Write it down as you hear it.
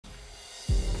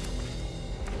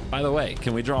By the way,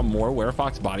 can we draw more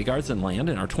Werefox bodyguards than land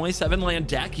in our 27 land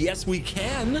deck? Yes, we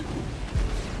can.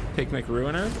 Picnic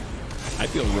Ruiner. I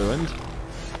feel ruined.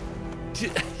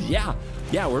 Yeah,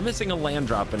 we're missing a land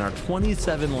drop in our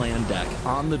 27 land deck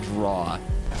on the draw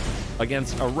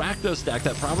against a Rakdos deck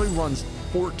that probably runs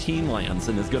 14 lands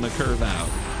and is going to curve out.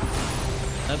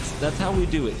 That's how we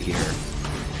do it here.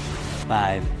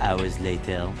 5 hours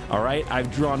later. All right,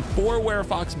 I've drawn 4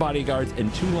 Werefox bodyguards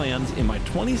and 2 lands in my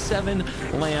 27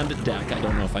 land deck. I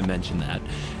don't know if I mentioned that.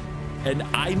 And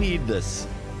I need this.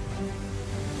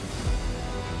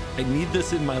 I need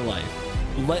this in my life.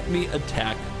 Let me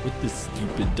attack with this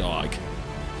stupid dog.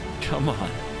 Come on.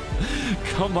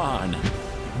 Come on.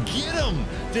 Get him!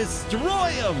 Destroy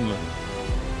him!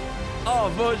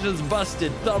 Oh, Voja's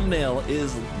busted thumbnail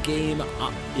is game.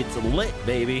 It's lit,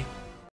 baby.